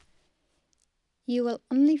you will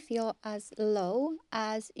only feel as low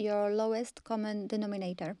as your lowest common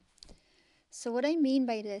denominator. So what I mean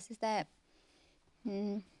by this is that,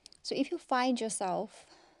 so if you find yourself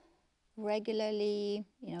regularly,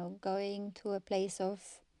 going to a place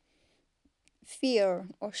of fear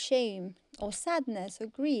or shame or sadness or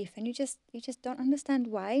grief, and you just don't understand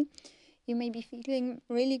why, you may be feeling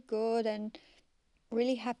really good and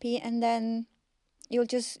really happy, and then you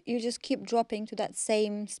just keep dropping to that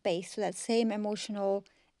same space, to that same emotional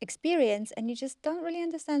experience, and you just don't really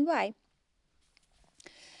understand why.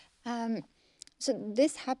 um, so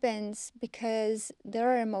this happens because there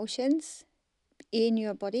are emotions in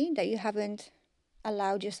your body that you haven't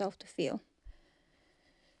allowed yourself to feel,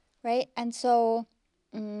 right? And so,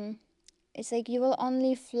 um, it's like you will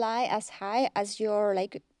only fly as high as your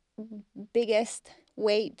like biggest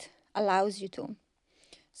weight allows you to.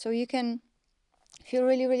 So you can feel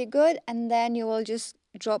really, really good, and then you will just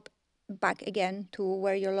drop back again to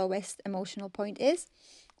where your lowest emotional point is,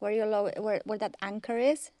 where your low where that anchor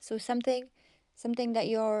is. So something that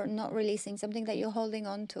you're not releasing, something that you're holding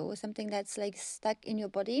on to, something that's like stuck in your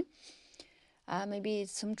body. Maybe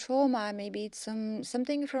it's some trauma, maybe it's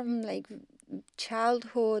something from like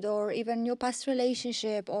childhood, or even your past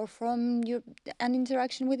relationship, or from your an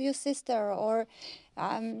interaction with your sister, or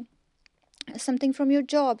um, something from your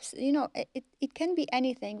jobs. It can be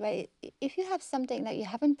anything, but if you have something that you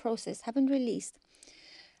haven't processed, haven't released,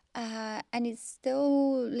 and it's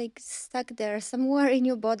still like stuck there somewhere in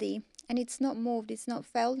your body, and it's not moved, it's not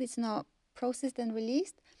felt, it's not processed and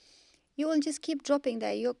released, you will just keep dropping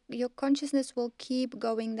there. Your consciousness will keep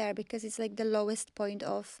going there, because it's like the lowest point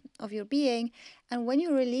of your being. And when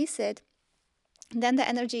you release it, then the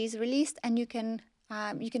energy is released, and you can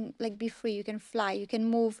like be free, you can fly, you can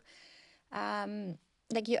move.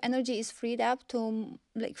 Like your energy is freed up to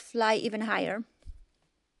like fly even higher.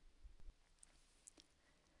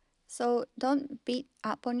 So don't beat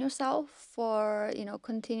up on yourself for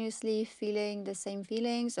continuously feeling the same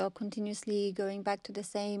feelings, or continuously going back to the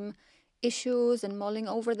same issues and mulling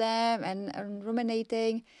over them, and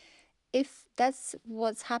ruminating. If that's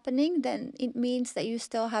what's happening, then it means that you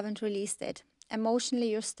still haven't released it.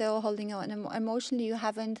 Emotionally, you're still holding on. Emotionally, you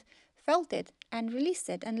haven't felt it and released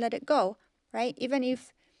it and let it go, right? Even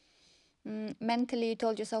if mentally you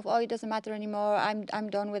told yourself, oh, it doesn't matter anymore, I'm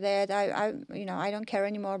done with it, I don't care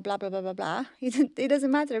anymore, blah blah blah blah blah. It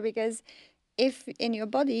doesn't matter, because if in your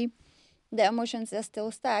body the emotions are still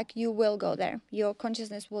stuck, you will go there, your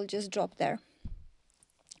consciousness will just drop there.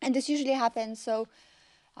 And this usually happens. So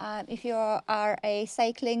if you are a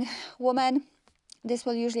cycling woman, this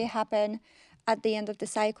will usually happen at the end of the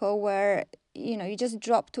cycle, where you just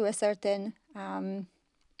drop to a certain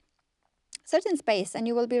space, and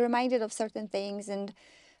you will be reminded of certain things, and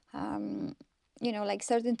um, like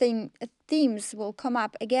certain themes will come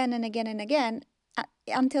up again and again and again,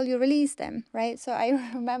 until you release them, right? So I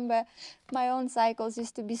remember my own cycles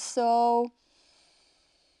used to be so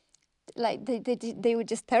like they would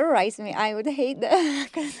just terrorize me. I would hate them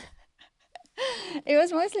because it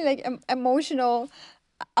was mostly like emotional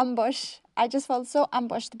ambush. I just felt so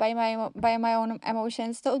ambushed by my own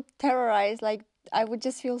emotions, so terrorized. Like I would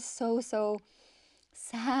just feel so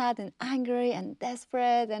sad and angry and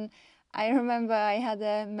desperate. And I remember I had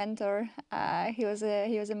a mentor. He was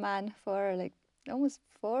a man for like almost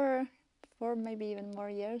four, maybe even more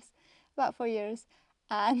years, about 4 years.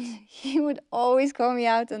 And he would always call me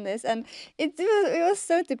out on this, and it was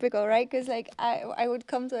so typical, right? Because like I would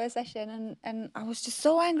come to a session, and I was just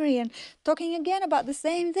so angry and talking again about the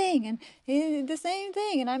same thing, and the same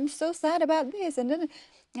thing, and I'm so sad about this, and then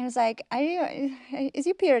and it's like, is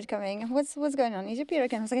your period coming? What's going on? Is your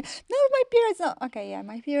period coming? I was like, no, my period's not. Okay, yeah,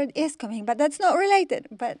 my period is coming, but that's not related.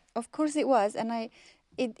 But of course it was, and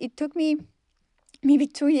it took me maybe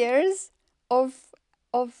 2 years of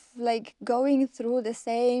like going through the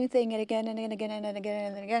same thing and again and again and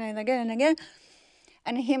again and again and again and again,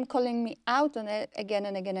 and him calling me out on it again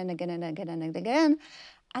and again and again and again and again,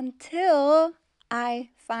 until I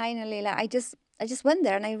finally like I just went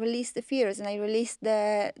there, and I released the fears, and I released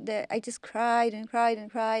the I just cried and cried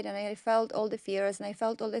and cried, and I felt all the fears, and I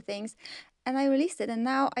felt all the things, and I released it. And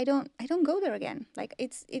now I don't go there again. Like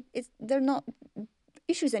it's they're not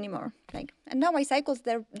issues anymore. Like, and now my cycles,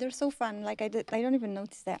 they're so fun. Like I don't even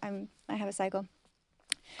notice that I have a cycle.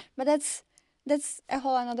 But that's a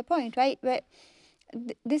whole another point, right? But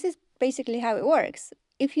this is basically how it works.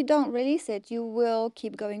 If you don't release it, you will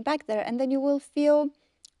keep going back there, and then you will feel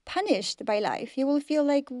punished by life. You will feel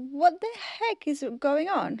like, what the heck is going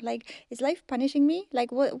on? Like, is life punishing me?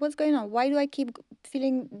 Like, what's going on? Why do I keep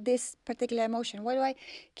feeling this particular emotion? Why do I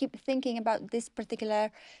keep thinking about this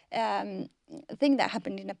particular um, thing that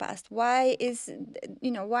happened in the past? Why is,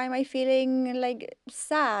 why am I feeling like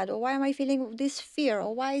sad? Or why am I feeling this fear?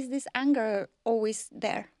 Or why is this anger always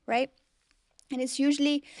there, right? And it's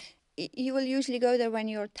usually, you will usually go there when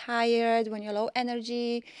you're tired, when you're low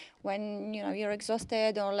energy, when you're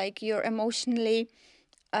exhausted, or like you're emotionally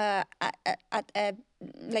at a,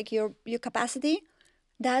 like your capacity.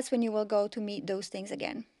 That's when you will go to meet those things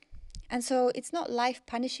again. And so it's not life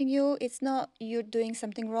punishing you, it's not you're doing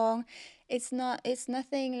something wrong, it's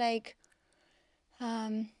nothing like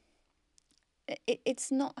um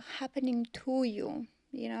it's not happening to you.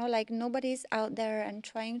 Like, nobody's out there and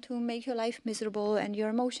trying to make your life miserable, and your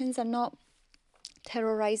emotions are not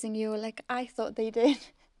terrorizing you like I thought they did.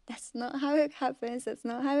 That's not how it happens. That's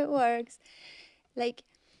not how it works. Like,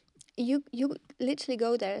 you literally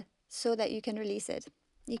go there so that you can release it.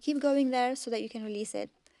 You keep going there so that you can release it,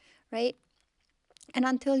 right? And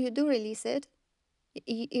until you do release it,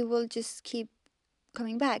 it will just keep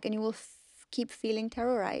coming back, and you will keep feeling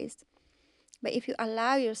terrorized. But if you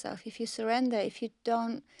allow yourself, if you surrender, if you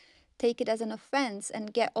don't take it as an offense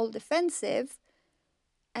and get all defensive,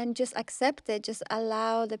 and just accept it, just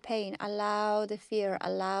allow the pain, allow the fear,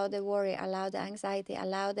 allow the worry, allow the anxiety,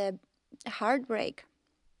 allow the heartbreak,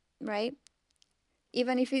 right?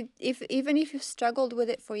 Even if you've struggled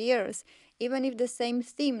with it for years, even if the same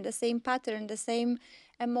theme, the same pattern, the same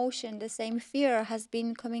emotion, the same fear has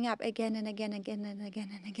been coming up again and again, again and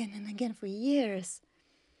again and again and again for years,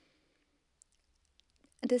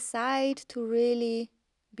 decide to really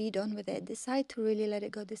be done with it. Decide to really let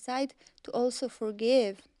it go. Decide to also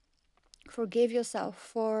forgive yourself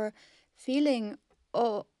for feeling,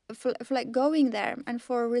 or for like going there, and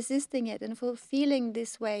for resisting it, and for feeling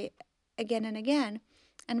this way again and again,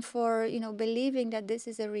 and for believing that this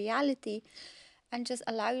is a reality. And just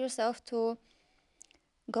allow yourself to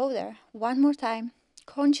go there one more time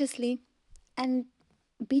consciously, and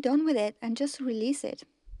be done with it, and just release it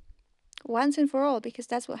once and for all, because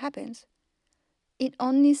that's what happens. It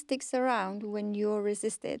only sticks around when you're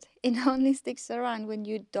resisted. It only sticks around when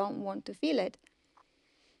you don't want to feel it.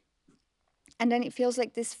 And then it feels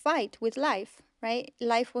like this fight with life, right?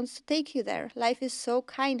 Life wants to take you there. Life is so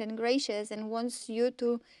kind and gracious and wants you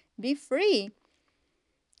to be free.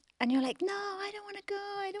 And you're like, no, I don't want to go.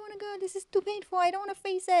 I don't want to go. This is too painful. I don't want to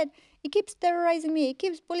face it. It keeps terrorizing me. It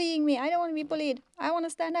keeps bullying me. I don't want to be bullied. I want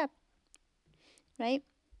to stand up, right?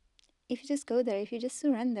 If you just go there, if you just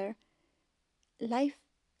surrender, life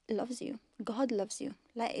loves you. God loves you.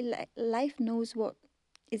 Life knows what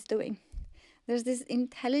it's doing. There's this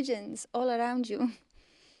intelligence all around you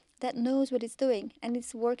that knows what it's doing, and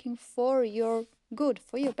it's working for your good,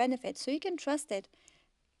 for your benefit. So you can trust it.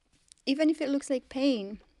 Even if it looks like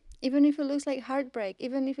pain, even if it looks like heartbreak,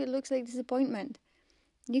 even if it looks like disappointment,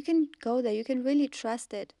 you can go there. You can really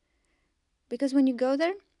trust it. Because when you go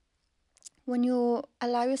there, when you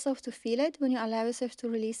allow yourself to feel it, when you allow yourself to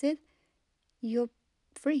release it, you're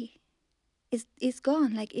free. It's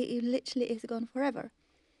gone. Like it literally is gone forever.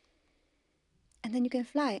 And then you can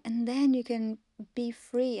fly, and then you can be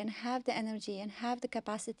free and have the energy and have the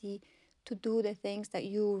capacity to do the things that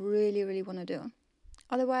you really, really want to do.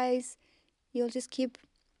 Otherwise, you'll just keep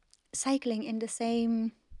cycling in the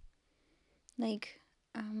same, like,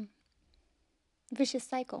 um, vicious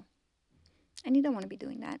cycle. And you don't want to be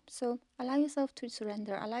doing that. So allow yourself to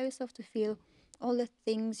surrender, allow yourself to feel all the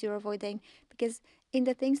things you're avoiding, because in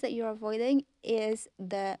the things that you're avoiding is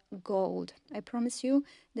the gold. I promise you,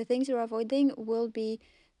 the things you're avoiding will be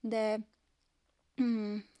the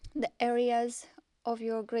the areas of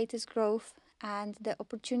your greatest growth and the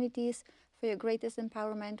opportunities for your greatest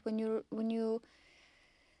empowerment when you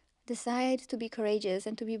decide to be courageous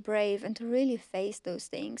and to be brave and to really face those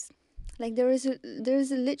things. Like, there is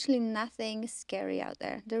literally nothing scary out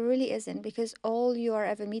there. There really isn't, because all you are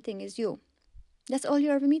ever meeting is you. That's all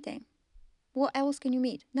you're ever meeting. What else can you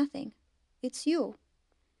meet? Nothing. It's you.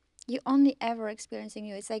 You only ever experiencing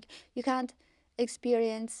you. It's like you can't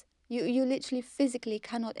experience, you literally physically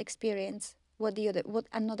cannot experience what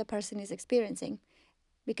another person is experiencing,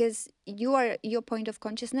 because you are your point of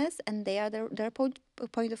consciousness and they are their point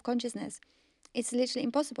of consciousness. It's literally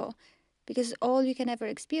impossible, because all you can ever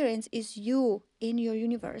experience is you in your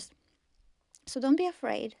universe. So don't be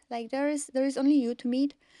afraid. Like, there is only you to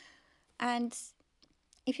meet. And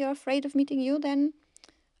if you're afraid of meeting you, then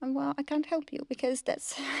well, I can't help you, because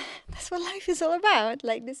that's that's what life is all about.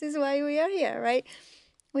 Like, this is why we are here, right?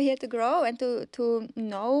 We're here to grow and to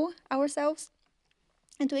know ourselves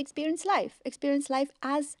and to experience life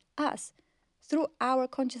as us through our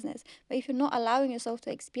consciousness. But if you're not allowing yourself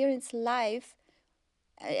to experience life,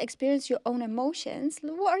 experience your own emotions,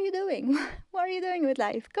 what are you doing? What are you doing with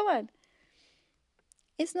life? Come on.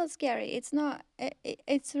 It's not scary. It's not,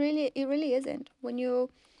 it really isn't. When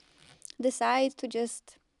you decide to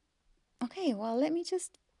just, okay, well, let me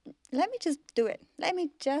just do it. Let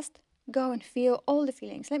me just go and feel all the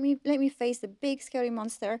feelings. Let me face the big scary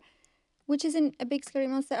monster, which isn't a big scary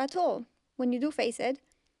monster at all. When you do face it,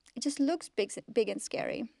 it just looks big and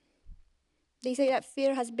scary. They say that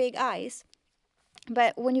fear has big eyes,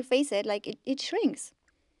 but when you face it, like it shrinks.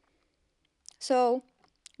 So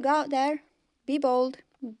go out there, be bold,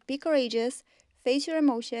 be courageous, face your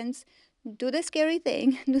emotions, do the scary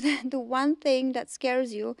thing, do one thing that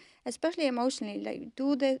scares you, especially emotionally. Like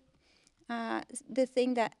do the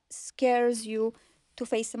thing that scares you to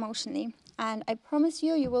face emotionally. And I promise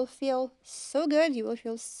you, you will feel so good. You will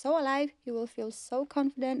feel so alive. You will feel so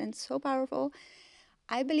confident and so powerful.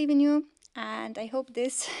 I believe in you, and I hope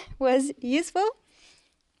this was useful.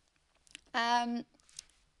 Um,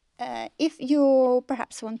 if you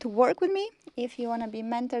perhaps want to work with me, if you want to be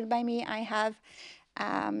mentored by me, I have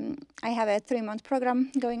a 3-month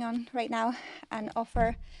program going on right now, an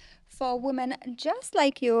offer for women just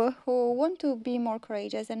like you who want to be more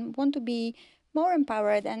courageous and want to be more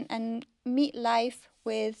empowered and meet life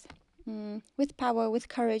with power, with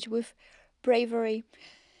courage, with bravery.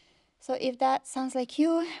 So if that sounds like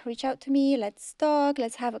you, reach out to me. Let's talk.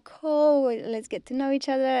 Let's have a call. Let's get to know each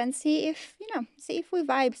other and see if we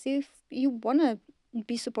vibe. See if you wanna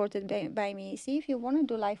be supported by me. See if you wanna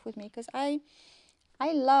do life with me. Because I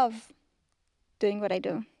love doing what I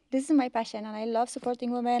do. This is my passion, and I love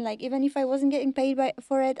supporting women. Like even if I wasn't getting paid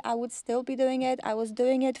for it, I would still be doing it. I was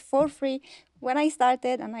doing it for free when I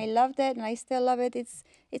started, and I loved it, and I still love it. It's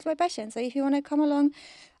my passion. So if you want to come along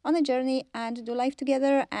on a journey and do life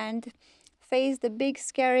together and face the big,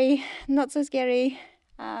 scary, not so scary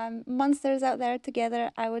monsters out there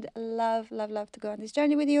together, I would love, love, love to go on this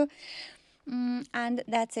journey with you. And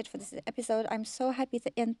that's it for this episode. I'm so happy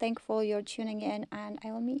and thankful you're tuning in, and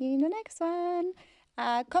I will meet you in the next one.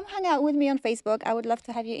 Come hang out with me on Facebook. I would love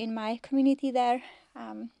to have you in my community there.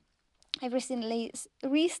 I recently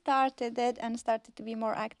restarted it and started to be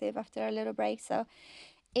more active after a little break. So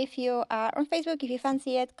if you are on Facebook, if you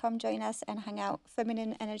fancy it, come join us and hang out.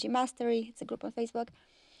 Feminine Energy Mastery. It's a group on Facebook.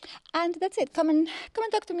 And that's it. Come and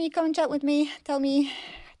talk to me. Come and chat with me. Tell me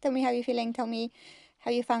how you're feeling. Tell me how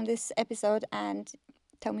you found this episode, and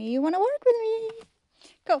tell me you want to work with me.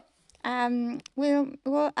 Cool.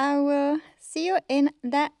 I will see you in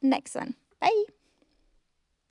the next one. Bye.